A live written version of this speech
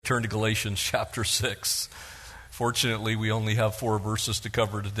turn to Galatians chapter 6. Fortunately, we only have 4 verses to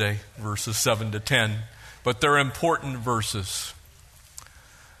cover today, verses 7 to 10. But they're important verses.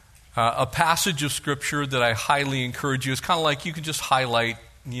 A passage of Scripture that I highly encourage you. It's kind of like you can just highlight,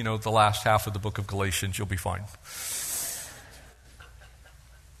 the last half of the book of Galatians. You'll be fine.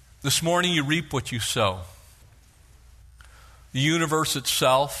 This morning, you reap what you sow. The universe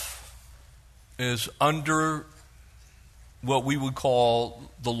itself is under what we would call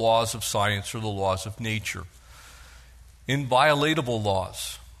the laws of science or the laws of nature. Inviolatable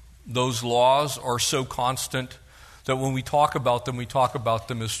laws. Those laws are so constant that when we talk about them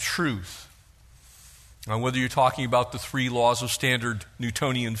as truth. Now, whether you're talking about the 3 laws of standard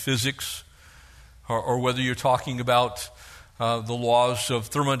Newtonian physics, or whether you're talking about the laws of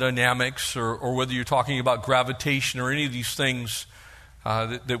thermodynamics, or whether you're talking about gravitation or any of these things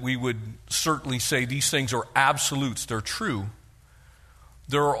that we would certainly say these things are absolutes, they're true.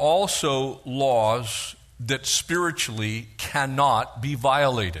 There are also laws that spiritually cannot be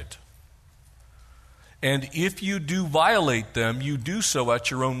violated. And if you do violate them, you do so at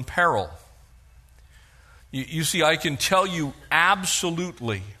your own peril. You see, I can tell you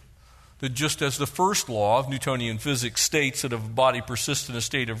absolutely that just as the first law of Newtonian physics states that if a body persists in a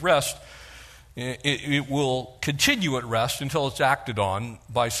state of rest, it will continue at rest until it's acted on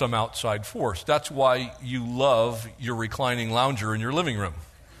by some outside force. That's why you love your reclining lounger in your living room.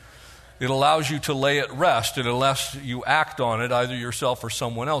 It allows you to lay at rest, and unless you act on it, either yourself or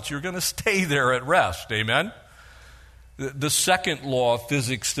someone else, you're going to stay there at rest. Amen? The second law of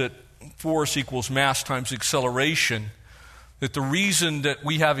physics, that force equals mass times acceleration, that the reason that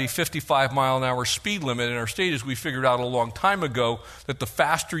we have a 55-mile-an-hour speed limit in our state is we figured out a long time ago that the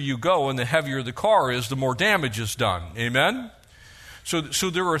faster you go and the heavier the car is, the more damage is done. Amen? So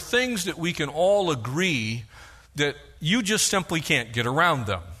there are things that we can all agree that you just simply can't get around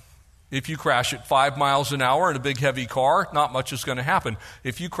them. If you crash at 5 miles an hour in a big heavy car, not much is going to happen.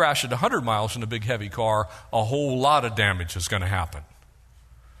 If you crash at 100 miles in a big heavy car, a whole lot of damage is going to happen.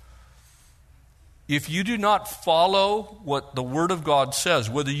 If you do not follow what the Word of God says,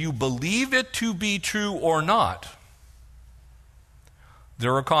 whether you believe it to be true or not,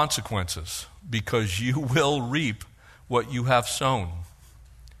 there are consequences, because you will reap what you have sown.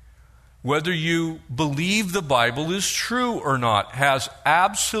 Whether you believe the Bible is true or not has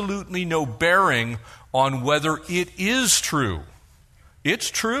absolutely no bearing on whether it is true.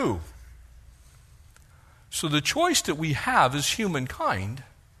 It's true. So the choice that we have as humankind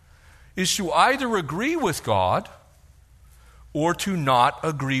is to either agree with God or to not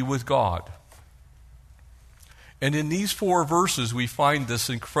agree with God. And in these 4 verses, we find this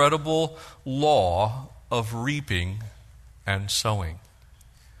incredible law of reaping and sowing.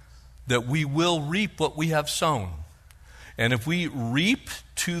 That we will reap what we have sown. And if we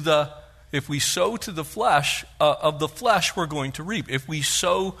sow to the flesh, of the flesh we're going to reap. If we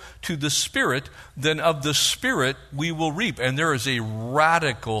sow to the Spirit, then of the Spirit we will reap. And there is a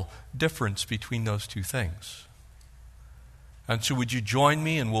radical difference between those 2 things. And so would you join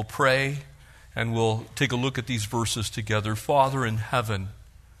me and we'll pray and we'll take a look at these verses together. Father in heaven,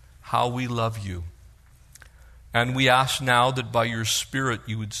 how we love you. And we ask now that by your Spirit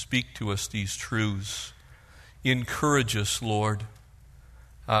you would speak to us these truths. Encourage us, Lord.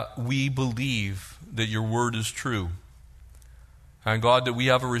 We believe that your word is true. And God, that we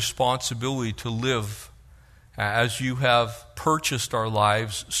have a responsibility to live as you have purchased our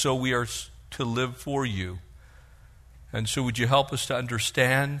lives, so we are to live for you. And so would you help us to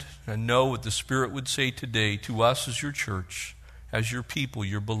understand and know what the Spirit would say today to us as your church, as your people,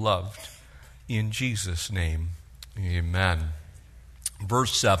 your beloved. In Jesus' name. Amen.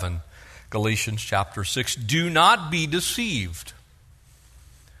 Verse 7, Galatians chapter 6, do not be deceived.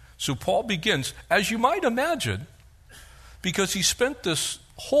 So Paul begins, as you might imagine, because he spent this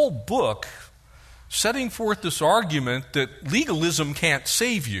whole book setting forth this argument that legalism can't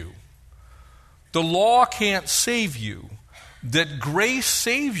save you. The law can't save you. That grace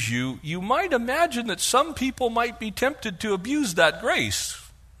saves you. You might imagine that some people might be tempted to abuse that grace.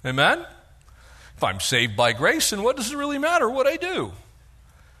 Amen? If I'm saved by grace, then what does it really matter what I do?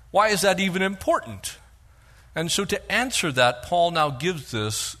 Why is that even important? And so to answer that, Paul now gives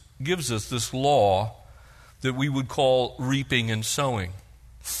us this law that we would call reaping and sowing.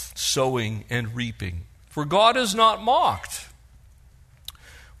 Sowing and reaping. For God is not mocked.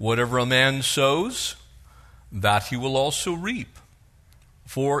 Whatever a man sows, that he will also reap.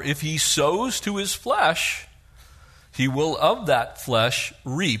 For if he sows to his flesh, he will of that flesh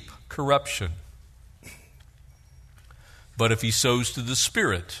reap corruption. But if he sows to the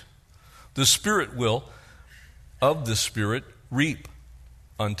Spirit will of the Spirit reap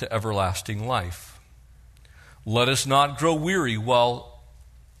unto everlasting life. Let us not grow weary while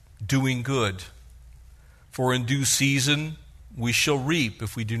doing good, for in due season we shall reap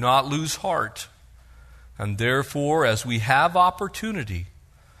if we do not lose heart. And therefore, as we have opportunity,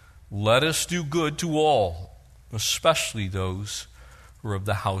 let us do good to all, especially those who are of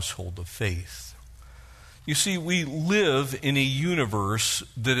the household of faith. You see, we live in a universe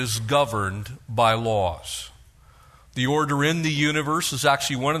that is governed by laws. The order in the universe is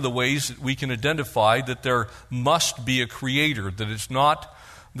actually one of the ways that we can identify that there must be a creator, that it's not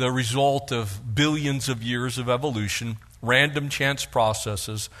the result of billions of years of evolution, random chance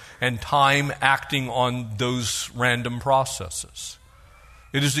processes, and time acting on those random processes.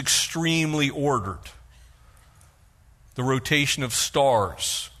 It is extremely ordered. The rotation of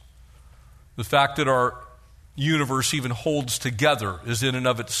stars, the fact that our universe even holds together is in and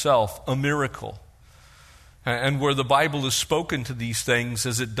of itself a miracle. And where the Bible is spoken to these things,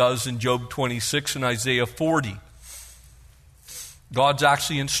 as it does in Job 26 and Isaiah 40, God's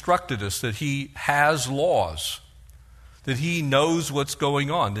actually instructed us that He has laws, that He knows what's going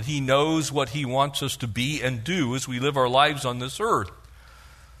on, that He knows what He wants us to be and do as we live our lives on this earth.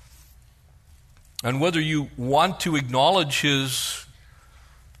 And whether you want to acknowledge His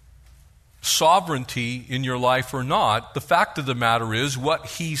sovereignty in your life or not, the fact of the matter is what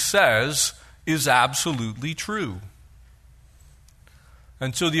He says is absolutely true.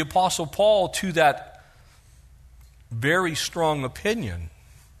 And so the Apostle Paul, to that very strong opinion,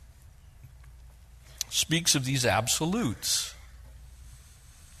 speaks of these absolutes.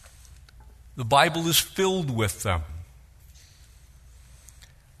 The Bible is filled with them.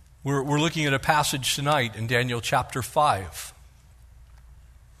 We're looking at a passage tonight in Daniel chapter 5.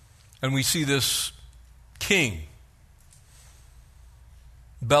 And we see this king,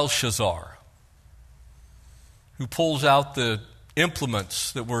 Belshazzar, who pulls out the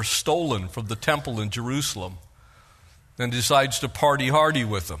implements that were stolen from the temple in Jerusalem and decides to party hardy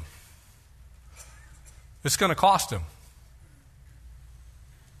with them. It's going to cost him.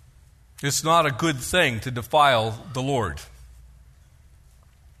 It's not a good thing to defile the Lord.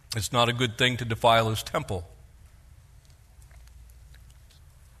 It's not a good thing to defile His temple.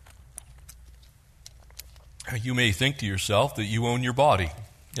 You may think to yourself that you own your body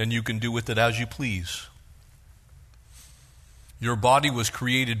and you can do with it as you please. Your body was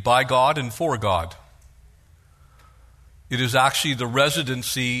created by God and for God. It is actually the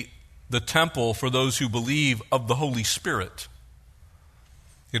residency, the temple for those who believe of the Holy Spirit.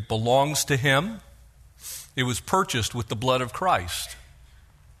 It belongs to Him. It was purchased with the blood of Christ.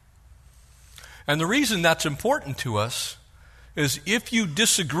 And the reason that's important to us is if you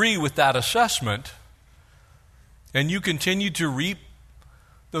disagree with that assessment and you continue to reap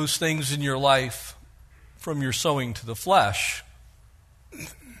those things in your life from your sowing to the flesh,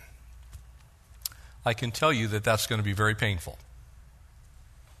 I can tell you that that's going to be very painful.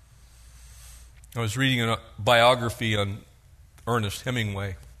 I was reading a biography on Ernest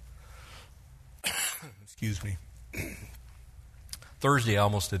Hemingway. Excuse me. Thursday I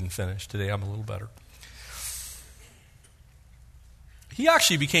almost didn't finish. Today I'm a little better. He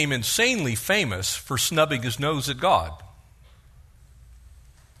actually became insanely famous for snubbing his nose at God.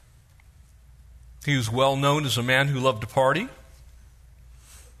 He was well known as a man who loved to party.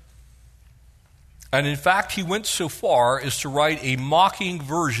 And in fact, he went so far as to write a mocking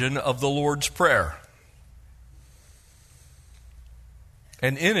version of the Lord's Prayer.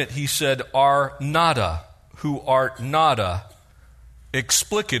 And in it he said, "Ar nada, who art nada,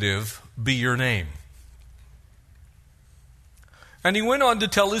 explicative be your name." And he went on to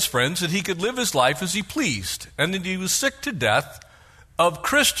tell his friends that he could live his life as he pleased, and that he was sick to death of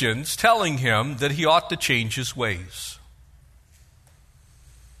Christians telling him that he ought to change his ways.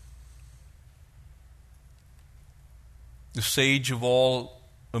 The sage of all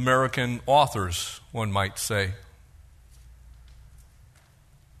American authors, one might say,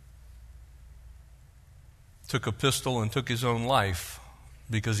 took a pistol and took his own life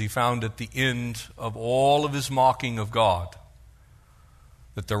because he found at the end of all of his mocking of God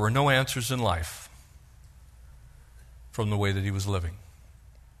that there were no answers in life from the way that he was living.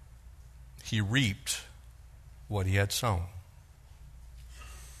 He reaped what he had sown.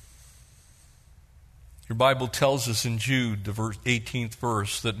 Your Bible tells us in Jude, the 18th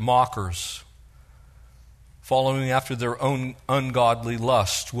verse, that mockers, following after their own ungodly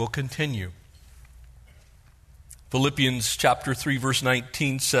lust, will continue. Philippians chapter 3, verse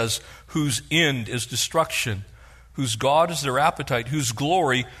 19 says, "Whose end is destruction, whose God is their appetite, whose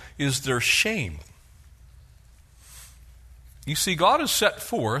glory is their shame." You see, God has set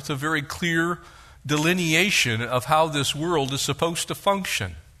forth a very clear delineation of how this world is supposed to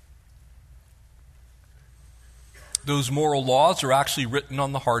function. Those moral laws are actually written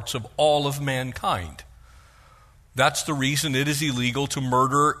on the hearts of all of mankind. That's the reason it is illegal to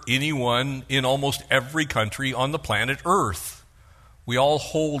murder anyone in almost every country on the planet Earth. We all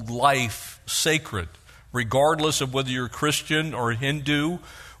hold life sacred, regardless of whether you're Christian or Hindu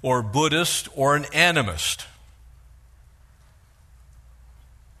or Buddhist or an animist.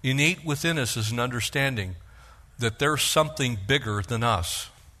 Innate within us is an understanding that there's something bigger than us.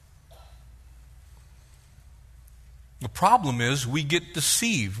 The problem is we get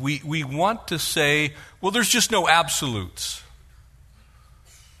deceived. We want to say, well, there's just no absolutes.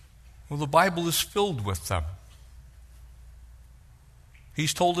 Well, the Bible is filled with them.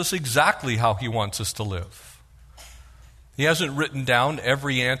 He's told us exactly how he wants us to live. He hasn't written down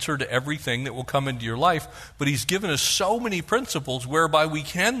every answer to everything that will come into your life, but he's given us so many principles whereby we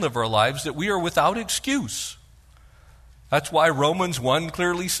can live our lives that we are without excuse. That's why Romans 1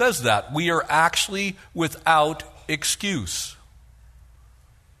 clearly says that. We are actually without excuse.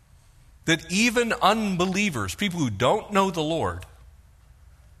 That even unbelievers, people who don't know the Lord,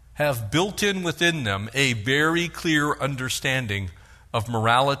 have built in within them a very clear understanding of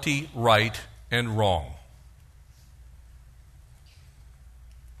morality, right, and wrong.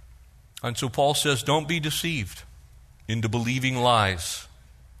 And so Paul says, don't be deceived into believing lies.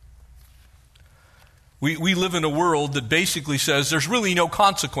 We live in a world that basically says there's really no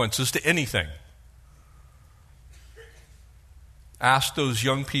consequences to anything. Ask those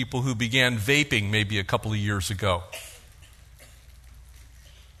young people who began vaping maybe a couple of years ago,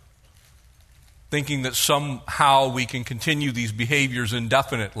 thinking that somehow we can continue these behaviors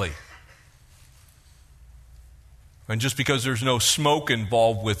indefinitely. And just because there's no smoke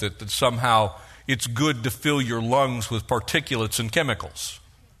involved with it, that somehow it's good to fill your lungs with particulates and chemicals.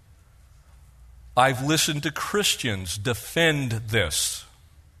 I've listened to Christians defend this.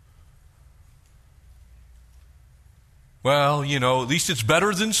 Well, at least it's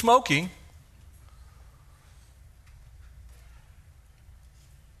better than smoking.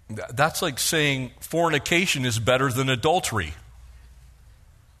 That's like saying fornication is better than adultery.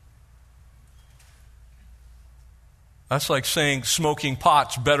 That's like saying smoking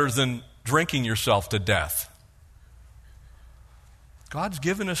pot's better than drinking yourself to death. God's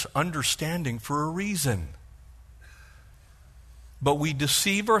given us understanding for a reason. But we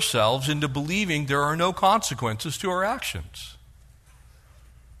deceive ourselves into believing there are no consequences to our actions.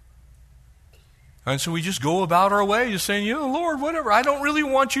 And so we just go about our way just saying, Lord, whatever. I don't really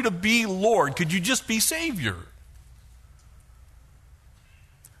want you to be Lord. Could you just be Savior?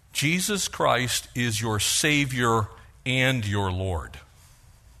 Jesus Christ is your Savior and your Lord.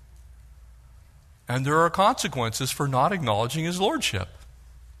 And there are consequences for not acknowledging his lordship.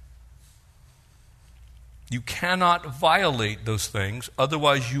 You cannot violate those things,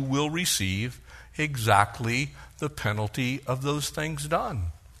 otherwise you will receive exactly the penalty of those things done.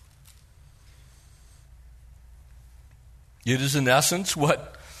 It is in essence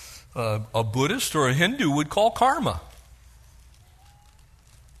what a Buddhist or a Hindu would call karma.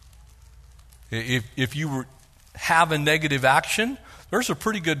 If you have a negative action, there's a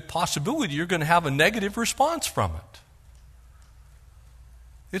pretty good possibility you're going to have a negative response from it.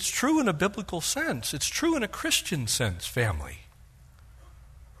 It's true in a biblical sense. It's true in a Christian sense, family.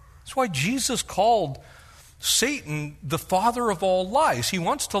 That's why Jesus called Satan the father of all lies. He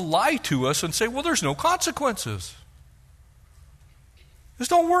wants to lie to us and say, well, there's no consequences. Just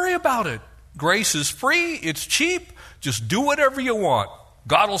don't worry about it. Grace is free. It's cheap. Just do whatever you want.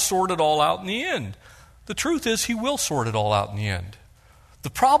 God will sort it all out in the end. The truth is, he will sort it all out in the end. The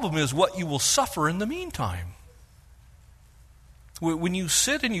problem is what you will suffer in the meantime. When you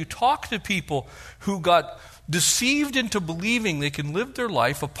sit and you talk to people who got deceived into believing they can live their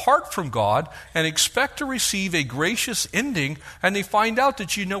life apart from God and expect to receive a gracious ending, and they find out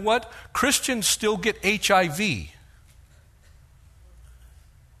that, Christians still get HIV.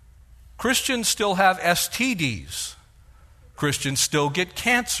 Christians still have STDs. Christians still get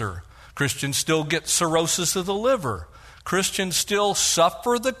cancer. Christians still get cirrhosis of the liver. Christians still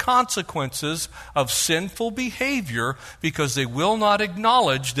suffer the consequences of sinful behavior because they will not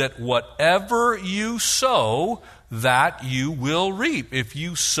acknowledge that whatever you sow, that you will reap. If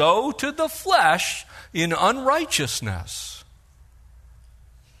you sow to the flesh in unrighteousness,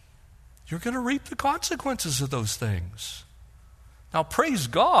 you're going to reap the consequences of those things. Now, praise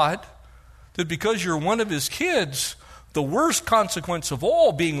God that because you're one of his kids, the worst consequence of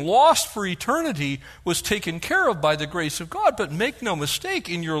all, being lost for eternity, was taken care of by the grace of God. But make no mistake,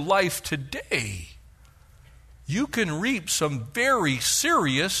 in your life today, you can reap some very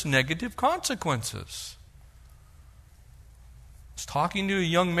serious negative consequences. I was talking to a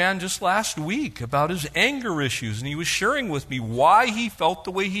young man just last week about his anger issues, and he was sharing with me why he felt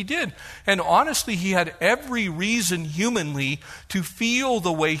the way he did. And honestly, he had every reason humanly to feel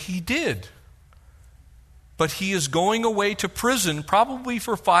the way he did. But he is going away to prison probably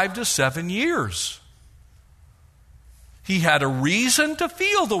for 5 to 7 years. He had a reason to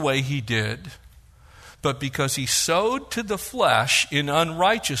feel the way he did, but because he sowed to the flesh in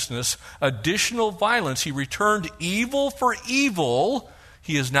unrighteousness additional violence, he returned evil for evil.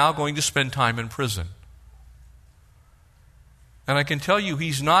 He is now going to spend time in prison. And I can tell you,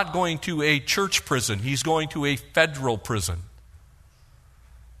 he's not going to a church prison. He's going to a federal prison.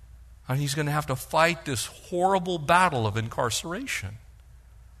 And he's going to have to fight this horrible battle of incarceration.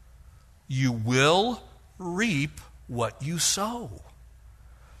 You will reap what you sow.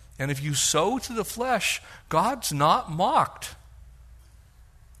 And if you sow to the flesh, God's not mocked.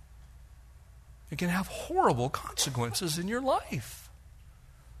 It can have horrible consequences in your life.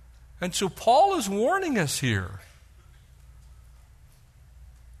 And so Paul is warning us here.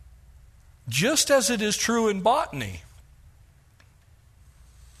 Just as it is true in botany,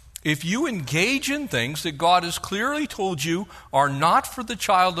 if you engage in things that God has clearly told you are not for the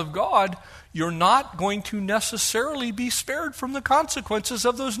child of God, you're not going to necessarily be spared from the consequences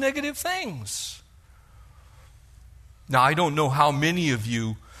of those negative things. Now, I don't know how many of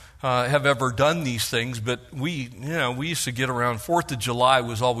you have ever done these things, but we used to get around 4th of July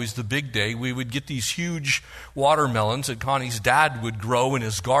was always the big day. We would get these huge watermelons that Connie's dad would grow in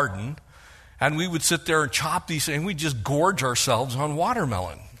his garden, and we would sit there and chop these, and we'd just gorge ourselves on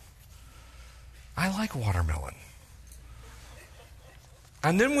watermelon. I like watermelon.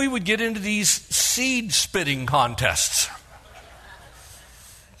 And then we would get into these seed spitting contests.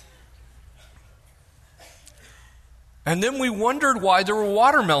 And then we wondered why there were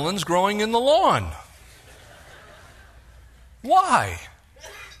watermelons growing in the lawn. Why?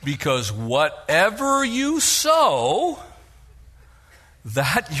 Because whatever you sow,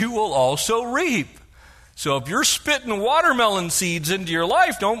 that you will also reap. So if you're spitting watermelon seeds into your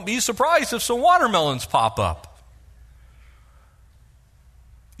life, don't be surprised if some watermelons pop up.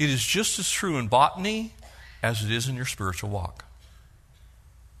 It is just as true in botany as it is in your spiritual walk.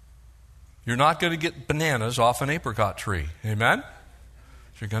 You're not going to get bananas off an apricot tree. Amen?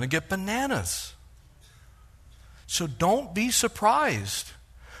 You're going to get bananas. So don't be surprised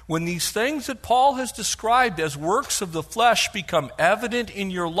when these things that Paul has described as works of the flesh become evident in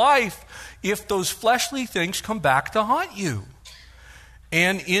your life, if those fleshly things come back to haunt you.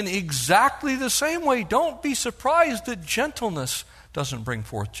 And in exactly the same way, don't be surprised that gentleness doesn't bring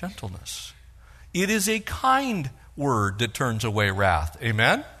forth gentleness. It is a kind word that turns away wrath.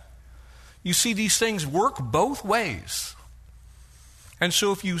 Amen? You see, these things work both ways. And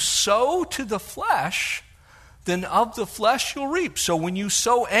so if you sow to the flesh, then of the flesh you'll reap. So when you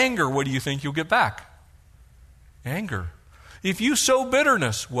sow anger, what do you think you'll get back? Anger. If you sow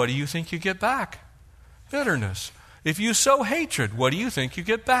bitterness, what do you think you get back? Bitterness. If you sow hatred, what do you think you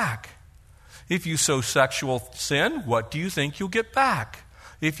get back? If you sow sexual sin, what do you think you'll get back?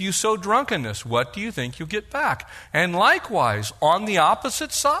 If you sow drunkenness, what do you think you'll get back? And likewise, on the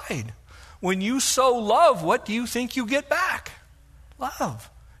opposite side, when you sow love, what do you think you get back? Love.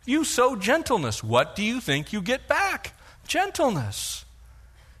 You sow gentleness, what do you think you get back? Gentleness.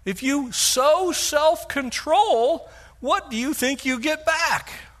 If you sow self-control, what do you think you get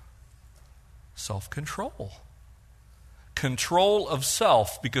back? Self-control. Control of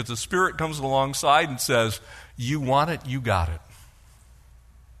self, because the Spirit comes alongside and says, you want it, you got it.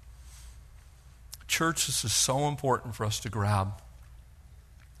 Church, this is so important for us to grab.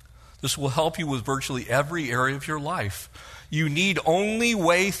 This will help you with virtually every area of your life. You need only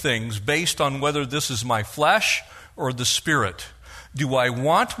weigh things based on whether this is my flesh or the Spirit. Do I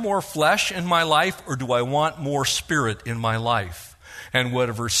want more flesh in my life, or do I want more Spirit in my life? And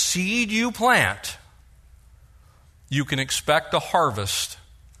whatever seed you plant, you can expect a harvest.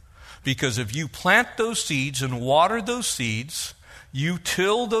 Because if you plant those seeds and water those seeds, you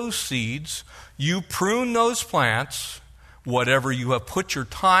till those seeds, you prune those plants, whatever you have put your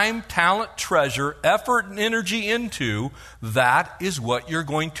time, talent, treasure, effort, and energy into, that is what you're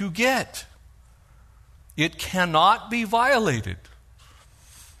going to get. It cannot be violated.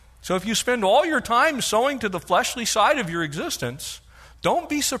 So if you spend all your time sowing to the fleshly side of your existence, don't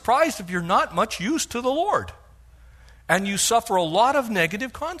be surprised if you're not much use to the Lord. And you suffer a lot of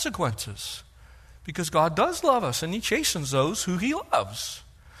negative consequences. Because God does love us, and He chastens those who He loves.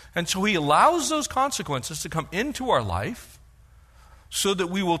 And so He allows those consequences to come into our life so that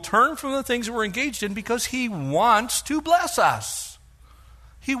we will turn from the things that we're engaged in, because He wants to bless us.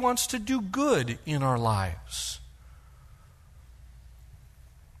 He wants to do good in our lives.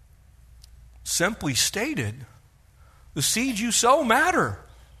 simply stated, the seeds you sow matter.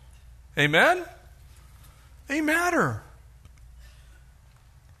 Amen? They matter.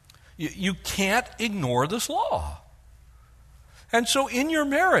 You can't ignore this law. And so in your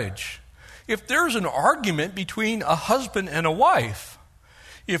marriage, if there's an argument between a husband and a wife,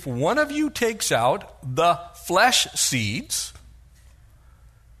 if one of you takes out the flesh seeds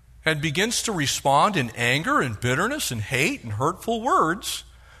and begins to respond in anger and bitterness and hate and hurtful words,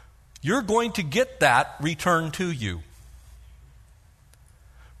 you're going to get that returned to you.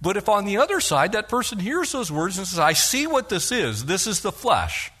 But if on the other side, that person hears those words and says, I see what this is the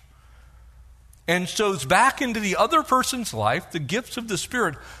flesh, and sows back into the other person's life the gifts of the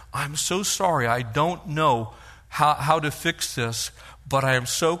Spirit, I'm so sorry, I don't know how to fix this, but I am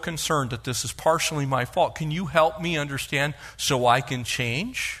so concerned that this is partially my fault. Can you help me understand so I can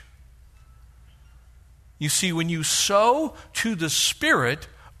change? You see, when you sow to the Spirit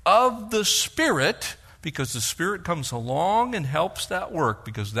of the Spirit, because the Spirit comes along and helps that work,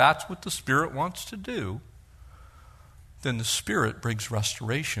 because that's what the Spirit wants to do, then the Spirit brings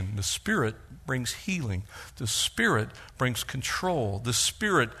restoration. The Spirit brings healing. The Spirit brings control. The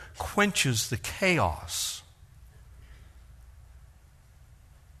Spirit quenches the chaos.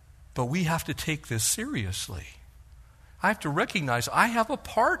 But we have to take this seriously. I have to recognize I have a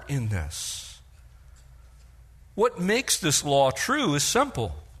part in this. What makes this law true is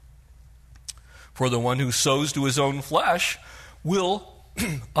simple. For the one who sows to his own flesh will,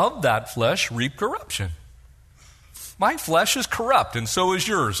 of that flesh, reap corruption. My flesh is corrupt, and so is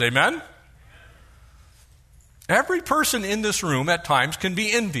yours. Amen? Every person in this room at times can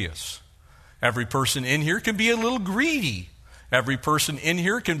be envious. Every person in here can be a little greedy. Every person in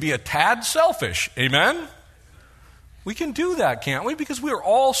here can be a tad selfish. Amen? We can do that, can't we? Because we are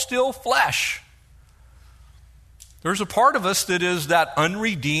all still flesh. There's a part of us that is that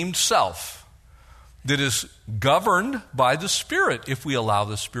unredeemed self, that is governed by the Spirit if we allow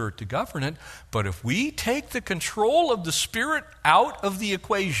the Spirit to govern it. But if we take the control of the Spirit out of the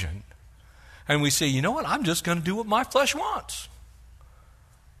equation and we say, you know what, I'm just going to do what my flesh wants.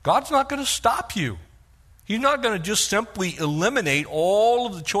 God's not going to stop you. He's not going to just simply eliminate all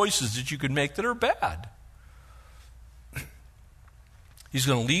of the choices that you could make that are bad. He's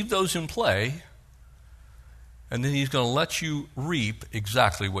going to leave those in play, and then he's going to let you reap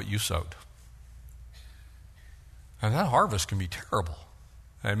exactly what you sowed. And that harvest can be terrible.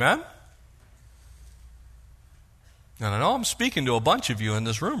 Amen? And I know I'm speaking to a bunch of you in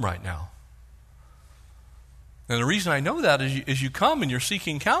this room right now. And the reason I know that is you come and you're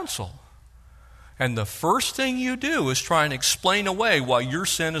seeking counsel. And the first thing you do is try and explain away why your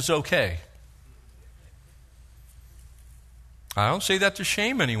sin is okay. I don't say that to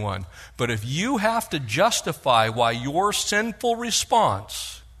shame anyone, but if you have to justify why your sinful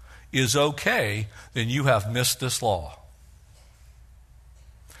response is okay, then you have missed this law.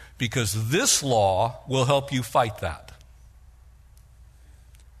 Because this law will help you fight that.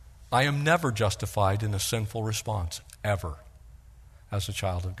 I am never justified in a sinful response, ever, as a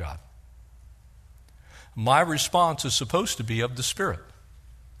child of God. My response is supposed to be of the Spirit.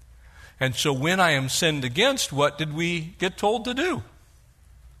 And so when I am sinned against, what did we get told to do?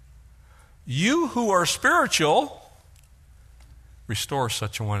 You who are spiritual, restore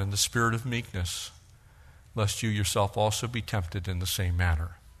such a one in the spirit of meekness, lest you yourself also be tempted in the same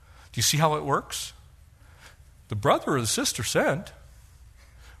manner. Do you see how it works? The brother or the sister sinned.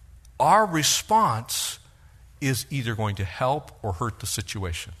 Our response is either going to help or hurt the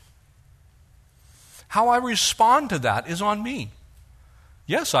situation. How I respond to that is on me.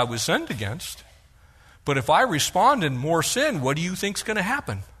 Yes, I was sinned against. But if I respond in more sin, what do you think is going to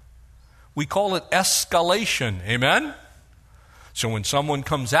happen? We call it escalation. Amen? So when someone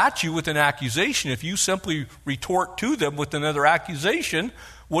comes at you with an accusation, if you simply retort to them with another accusation,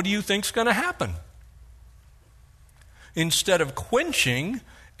 what do you think is going to happen? Instead of quenching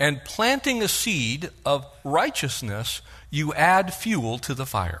and planting a seed of righteousness, you add fuel to the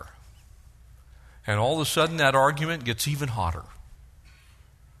fire. And all of a sudden that argument gets even hotter.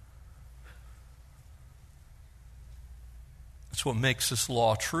 That's what makes this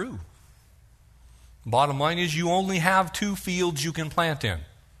law true. Bottom line is you only have 2 fields you can plant in.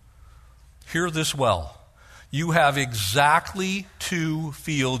 Hear this well. You have exactly 2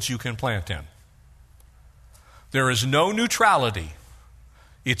 fields you can plant in. There is no neutrality.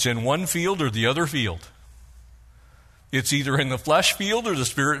 It's in one field or the other field. It's either in the flesh field or the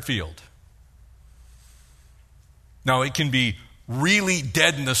spirit field. Now, it can be really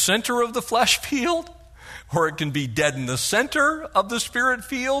dead in the center of the flesh field, or it can be dead in the center of the spirit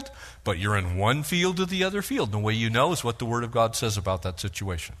field, but you're in one field or the other field. And the way you know is what the Word of God says about that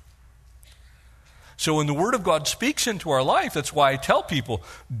situation. So when the Word of God speaks into our life, that's why I tell people,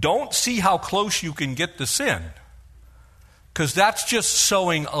 don't see how close you can get to sin. Because that's just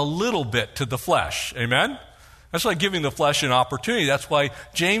sowing a little bit to the flesh. Amen? That's like giving the flesh an opportunity. That's why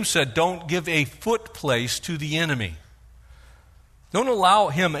James said, don't give a foot place to the enemy. Don't allow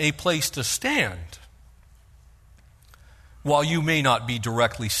him a place to stand. While you may not be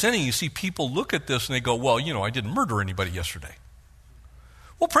directly sinning, you see people look at this and they go, well, I didn't murder anybody yesterday.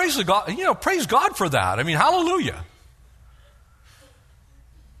 Well, praise God for that. I mean, hallelujah.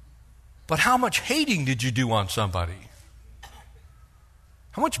 But how much hating did you do on somebody?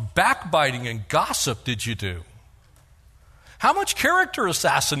 How much backbiting and gossip did you do? How much character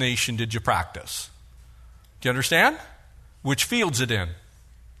assassination did you practice? Do you understand? Which field's it in?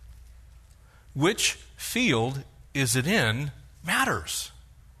 Which field is it in matters.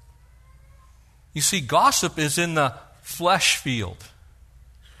 You see, gossip is in the flesh field.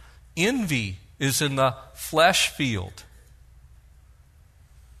 Envy is in the flesh field.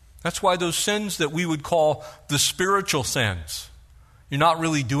 That's why those sins that we would call the spiritual sins, you're not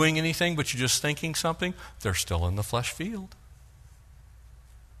really doing anything, but you're just thinking something, they're still in the flesh field.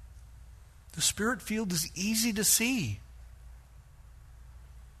 The spirit field is easy to see.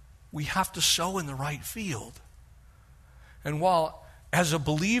 We have to sow in the right field. And while, as a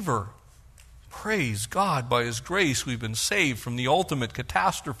believer, praise God, by His grace, we've been saved from the ultimate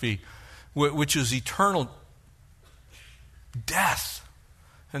catastrophe, which is eternal death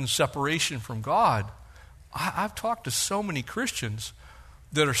and separation from God. I've talked to so many Christians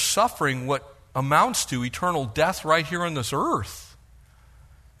that are suffering what amounts to eternal death right here on this earth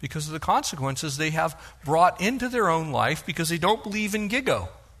because of the consequences they have brought into their own life because they don't believe in GIGO.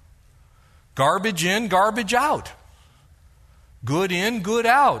 Garbage in, garbage out. Good in, good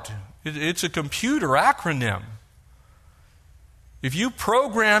out. It's a computer acronym. If you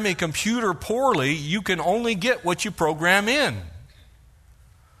program a computer poorly, you can only get what you program in.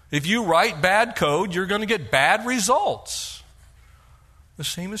 If you write bad code, you're going to get bad results. The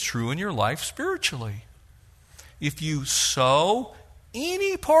same is true in your life spiritually. If you sow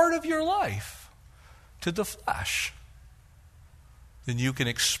any part of your life to the flesh, then you can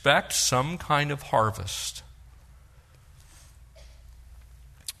expect some kind of harvest.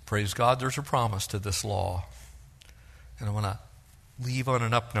 Praise God, there's a promise to this law. And I want to leave on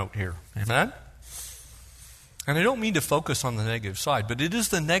an up note here. Amen? And I don't mean to focus on the negative side, but it is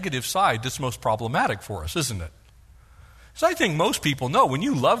the negative side that's most problematic for us, isn't it? So I think most people know when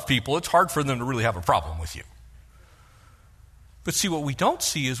you love people, it's hard for them to really have a problem with you. But see, what we don't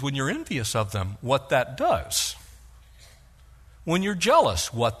see is when you're envious of them, what that does. When you're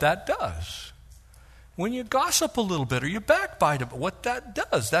jealous, what that does. When you gossip a little bit or you backbite about what that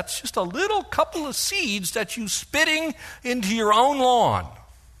does. That's just a little couple of seeds that you spitting into your own lawn.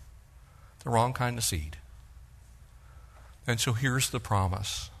 The wrong kind of seed. And so here's the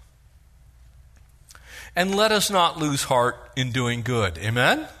promise. And let us not lose heart in doing good.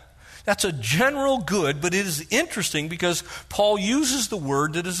 Amen? That's a general good, but it is interesting because Paul uses the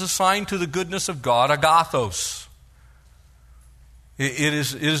word that is assigned to the goodness of God, agathos. It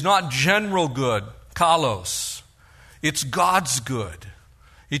is not general good, kalos. It's God's good.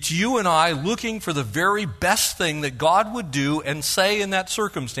 It's you and I looking for the very best thing that God would do and say in that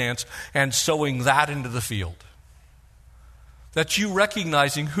circumstance and sowing that into the field. That's you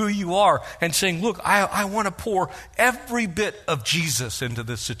recognizing who you are and saying, look, I want to pour every bit of Jesus into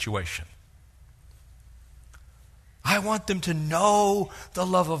this situation. I want them to know the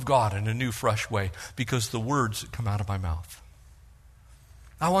love of God in a new, fresh way because the words that come out of my mouth.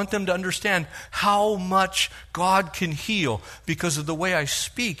 I want them to understand how much God can heal because of the way I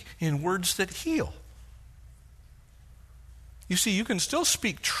speak in words that heal. You see, you can still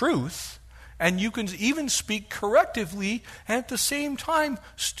speak truth, and you can even speak correctively, and at the same time,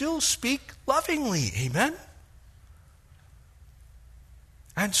 still speak lovingly. Amen?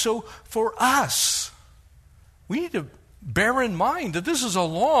 And so, for us, we need to bear in mind that this is a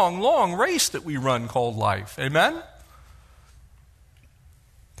long, long race that we run called life. Amen?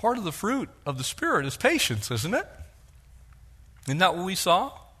 Part of the fruit of the Spirit is patience, isn't it? Isn't that what we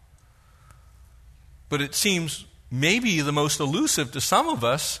saw? But it seems maybe the most elusive to some of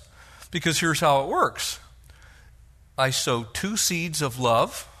us, because here's how it works. I sow 2 seeds of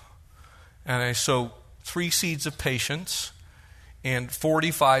love, and I sow 3 seeds of patience, and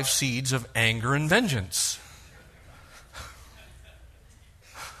 45 seeds of anger and vengeance.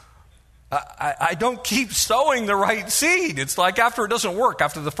 I don't keep sowing the right seed. It's like after it doesn't work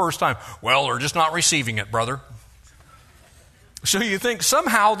after the first time. Well, they're just not receiving it, brother. So you think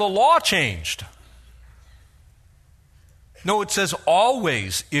somehow the law changed. No, it says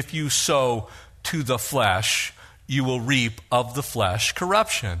always if you sow to the flesh, you will reap of the flesh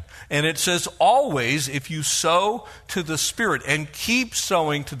corruption. And it says always, if you sow to the Spirit and keep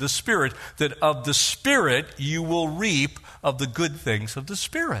sowing to the Spirit, that of the Spirit you will reap of the good things of the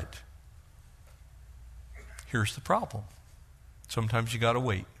Spirit. Here's the problem. Sometimes you got to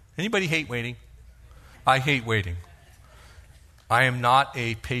wait. Anybody hate waiting? I hate waiting. I am not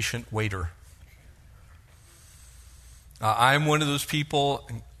a patient waiter. I'm one of those people,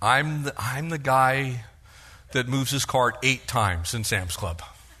 I'm the guy that moves his cart 8 times in Sam's Club.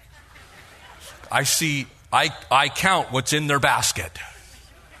 I count what's in their basket.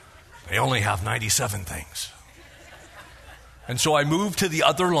 They only have 97 things. And so I move to the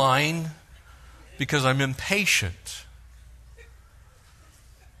other line because I'm impatient.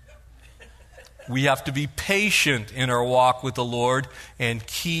 We have to be patient in our walk with the Lord and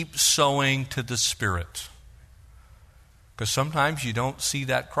keep sowing to the Spirit. Because sometimes you don't see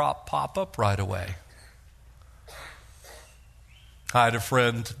that crop pop up right away. I had a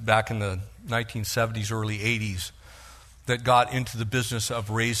friend back in the 1970s, early 80s, that got into the business of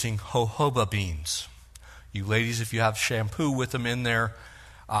raising jojoba beans. You ladies, if you have shampoo with them in there,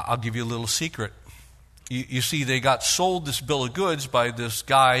 I'll give you a little secret. You see, they got sold this bill of goods by this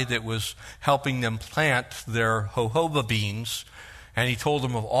guy that was helping them plant their jojoba beans. And he told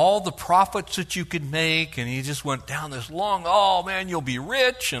them of all the profits that you could make. And he just went down this long, oh man, you'll be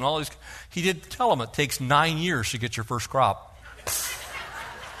rich. And all these. He did tell them it takes 9 years to get your first crop.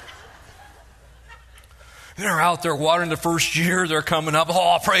 They're out there watering the first year. They're coming up.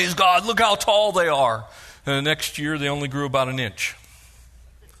 Oh, praise God. Look how tall they are. And the next year, they only grew about 1 inch.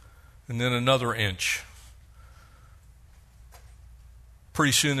 And then another inch.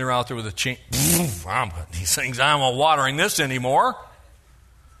 Pretty soon, they're out there with a chain. These things, I'm not watering this anymore.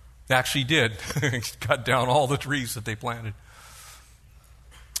 They actually did. Cut down all the trees that they planted.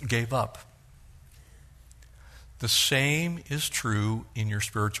 Gave up. The same is true in your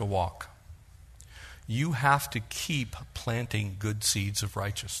spiritual walk. You have to keep planting good seeds of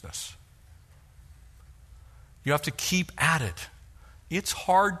righteousness. You have to keep at it. It's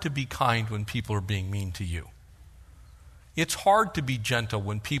hard to be kind when people are being mean to you. It's hard to be gentle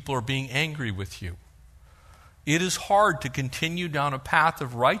when people are being angry with you. It is hard to continue down a path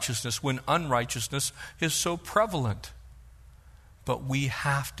of righteousness when unrighteousness is so prevalent. But we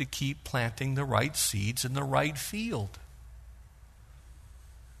have to keep planting the right seeds in the right field.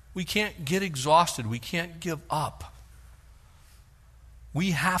 We can't get exhausted. We can't give up.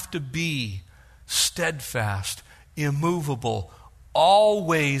 We have to be steadfast, immovable,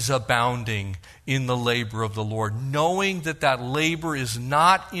 always abounding in the labor of the Lord, knowing that that labor is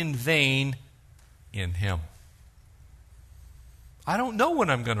not in vain in Him. I don't know when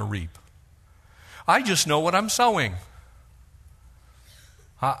I'm going to reap. I just know what I'm sowing.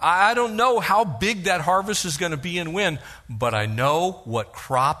 I don't know how big that harvest is going to be and when, but I know what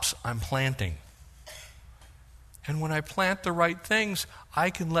crops I'm planting. And when I plant the right things,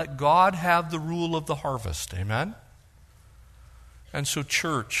 I can let God have the rule of the harvest. Amen? And so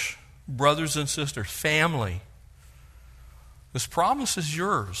church, brothers and sisters, family, this promise is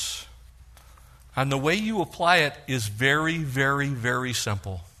yours. And the way you apply it is very, very, very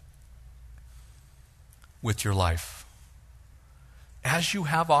simple with your life. As you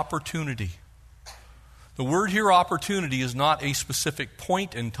have opportunity. The word here, opportunity, is not a specific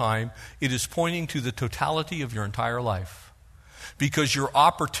point in time. It is pointing to the totality of your entire life. Because your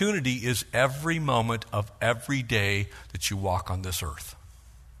opportunity is every moment of every day that you walk on this earth.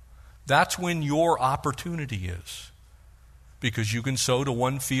 That's when your opportunity is. Because you can sow to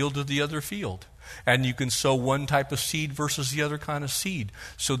one field or the other field. And you can sow one type of seed versus the other kind of seed.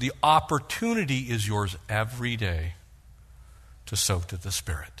 So the opportunity is yours every day to sow to the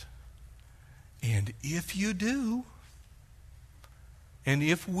Spirit. And if you do, and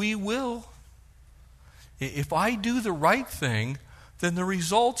if we will, if I do the right thing, then the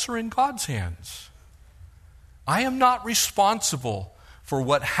results are in God's hands. I am not responsible for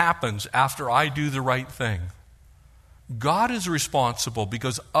what happens after I do the right thing. God is responsible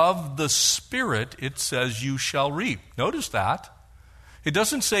because of the Spirit, it says you shall reap. Notice that. It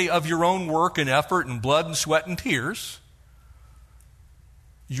doesn't say of your own work and effort and blood and sweat and tears.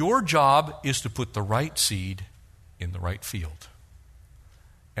 Your job is to put the right seed in the right field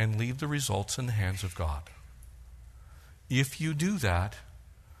and leave the results in the hands of God. If you do that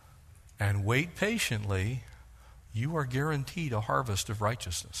and wait patiently, you are guaranteed a harvest of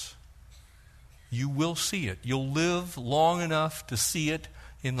righteousness. You will see it. You'll live long enough to see it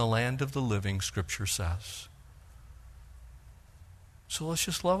in the land of the living, Scripture says. So let's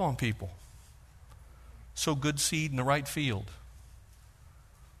just love on people. Sow good seed in the right field.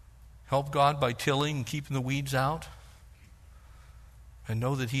 Help God by tilling and keeping the weeds out. And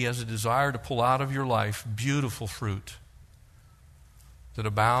know that He has a desire to pull out of your life beautiful fruit that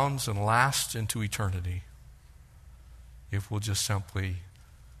abounds and lasts into eternity if we'll just simply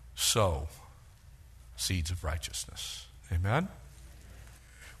sow seeds of righteousness. Amen?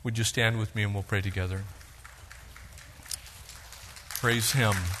 Would you stand with me and we'll pray together? Praise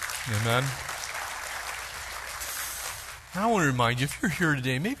Him. Amen? I want to remind you, if you're here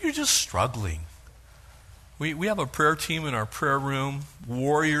today, maybe you're just struggling. We have a prayer team in our prayer room,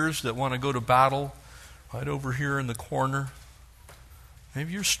 warriors that want to go to battle right over here in the corner.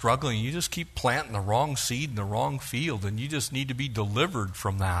 Maybe you're struggling. You just keep planting the wrong seed in the wrong field, and you just need to be delivered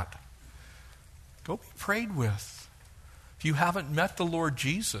from that. Go be prayed with. If you haven't met the Lord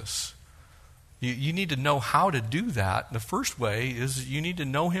Jesus, you need to know how to do that. The first way is you need to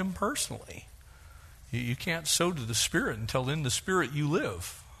know Him personally. You can't sow to the Spirit until in the Spirit you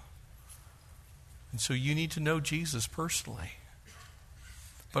live. And so you need to know Jesus personally.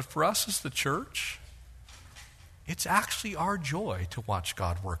 But for us as the church, it's actually our joy to watch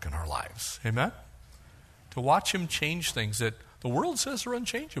God work in our lives. Amen? To watch Him change things that the world says are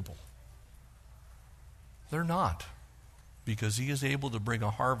unchangeable. They're not. Because He is able to bring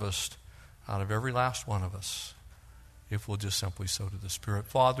a harvest out of every last one of us if we'll just simply sow to the Spirit.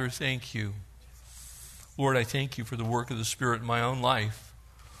 Father, thank You. Lord, I thank You for the work of the Spirit in my own life.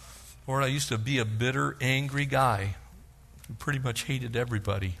 Lord, I used to be a bitter, angry guy who pretty much hated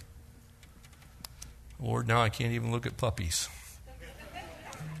everybody. Lord, now I can't even look at puppies.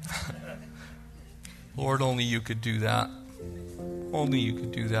 Lord, only You could do that. Only You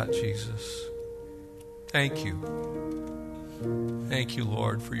could do that, Jesus. Thank You. Thank You,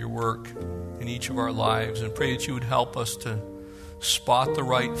 Lord, for Your work in each of our lives. And pray that You would help us to spot the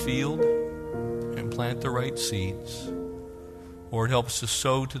right field and plant the right seeds. Lord, help us to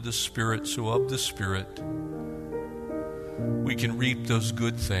sow to the Spirit, so of the Spirit we can reap those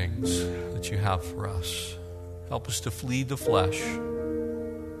good things that You have for us. Help us to flee the flesh.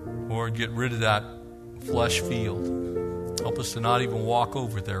 Lord, get rid of that flesh field. Help us to not even walk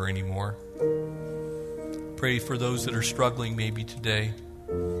over there anymore. Pray for those that are struggling maybe today.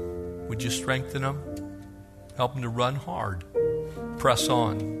 Would You strengthen them? Help them to run hard. Press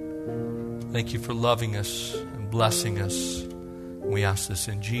on. Thank You for loving us and blessing us. We ask this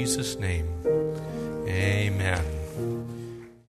in Jesus' name. Amen.